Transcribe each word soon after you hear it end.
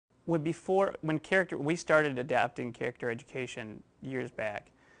we started adapting character education years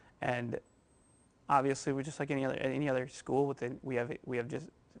back, and obviously we're just like any other school. We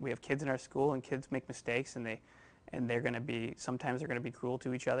have kids in our school, and kids make mistakes, and they're going to be sometimes they're going to be cruel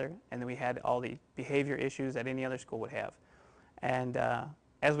to each other. And then we had all the behavior issues that any other school would have. And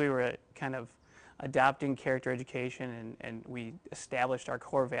as we were kind of adopting character education and we established our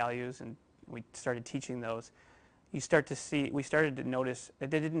core values and we started teaching those, we started to notice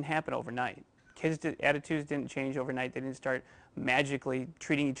that it didn't happen overnight. Attitudes didn't change overnight. They didn't start magically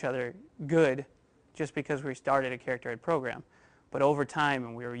treating each other good just because we started a character ed program. But over time,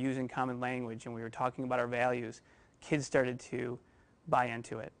 and we were using common language and we were talking about our values, kids started to buy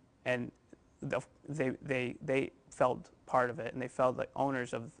into it. And they felt part of it, and they felt like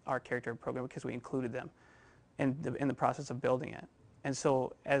owners of our character ed program because we included them in the process of building it. And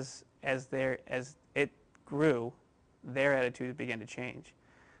so as it grew, their attitudes began to change.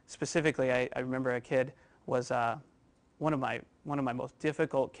 Specifically, I remember a kid was one of my most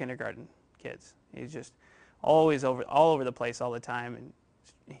difficult kindergarten kids. He's just always all over the place all the time,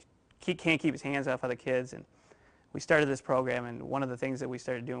 and he can't keep his hands off other kids. And we started this program, and one of the things that we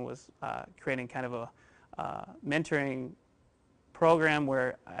started doing was creating kind of a mentoring program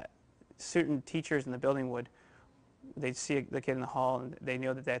where certain teachers in the building they'd see the kid in the hall, and they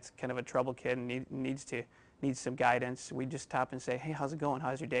know that that's kind of a troubled kid and needs some guidance. We'd just stop and say, hey, how's it going?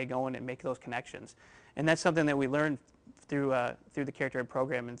 How's your day going? And make those connections. And that's something that we learned through the Character Ed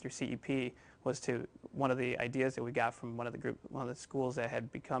program and through CEP one of the ideas that we got from one of the schools that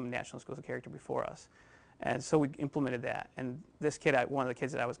had become National Schools of Character before us. And so we implemented that. And this kid, one of the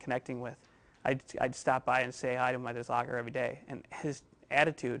kids that I was connecting with, I'd stop by and say hi to him at his locker every day. And his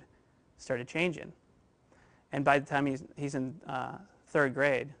attitude started changing. And by the time he's in third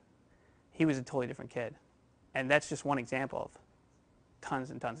grade, he was a totally different kid. And that's just one example of tons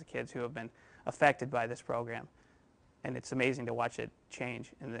and tons of kids who have been affected by this program. And it's amazing to watch it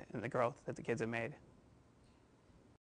change in the growth that the kids have made.